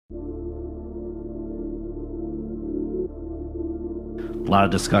lot of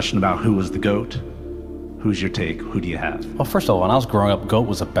discussion about who was the GOAT. Who's your take? Who do you have? Well, first of all, when I was growing up, GOAT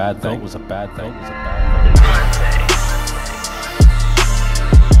was a bad thing. GOAT was a bad thing.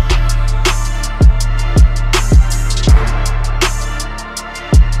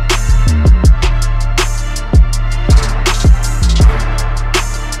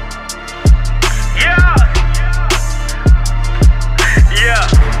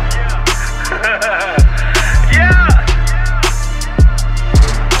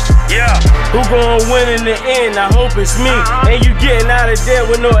 Who gon' win in the end? I hope it's me. And you getting out of there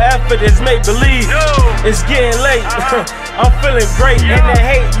with no effort, it's make believe. It's getting late, I'm feeling great. And the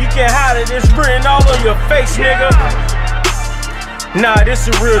hate, you can't hide it, it's written all on your face, nigga. Nah, this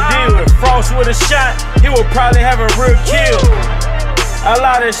a real deal. If Frost would've shot, he would probably have a real kill. A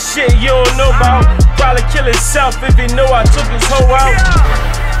lot of shit you don't know about. Probably kill himself if he know I took his hoe out.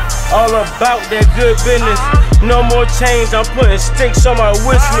 All about that good business. No more chains, I'm putting sticks on my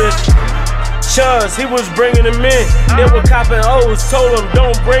wish list. Chuz, he was bringing them in. They were copping O's, told him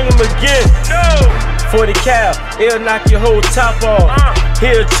don't bring him again. 40 cal, it'll knock your whole top off.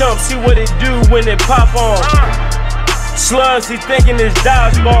 Here chump, see what it do when it pop on. Slugs, he thinking it's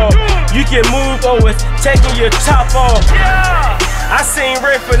dodgeball. You can move over, taking your top off. I seen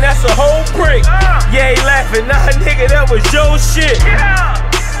Ray finesse a whole brick. Yeah, he laughing, nah nigga, that was your shit.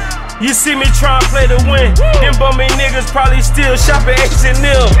 You see me trying to play to win. Them bummy niggas probably still shopping H&M.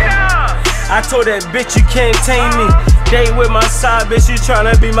 I told that bitch you can't tame me. Date with my side bitch, you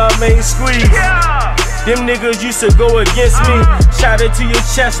tryna be my main squeeze. Them niggas used to go against me. Shot it to your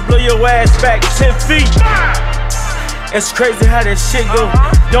chest, blow your ass back 10 feet. It's crazy how that shit go.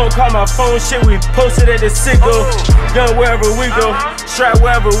 Don't call my phone shit, we posted at the Ciggo. Gun wherever we go, strap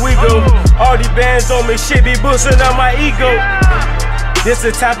wherever we go. All these bands on me, shit be boosting up my ego. This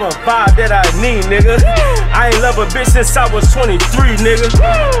the type of vibe that I need, nigga. I ain't love a bitch since I was 23, nigga.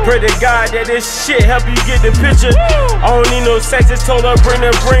 Pray to God that this shit help you get the picture. I don't need no sex, just told her bring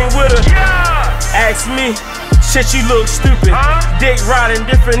the brain with her. Ask me, shit you look stupid. Dick riding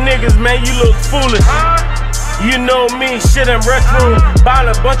different niggas, man, you look foolish. You know me, shit in retro. Bought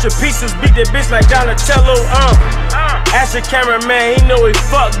a bunch of pieces, beat that bitch like Donatello, Ask the cameraman, he know he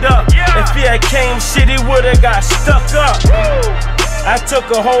fucked up. If he had came shit, he would've got stuck up. I took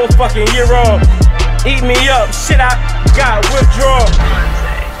a whole fucking year off. Eat me up, shit I got withdrawal.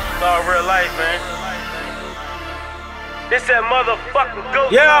 It's all real life, man. This that motherfucking GOAT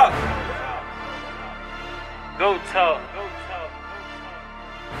talk. GOAT talk.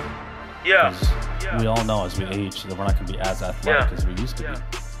 Yeah. We all know as we age that we're not gonna be as athletic as we used to be.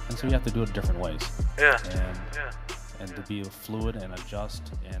 And so we have to do it different ways. And to be fluid and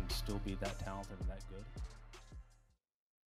adjust and still be that talented and that good.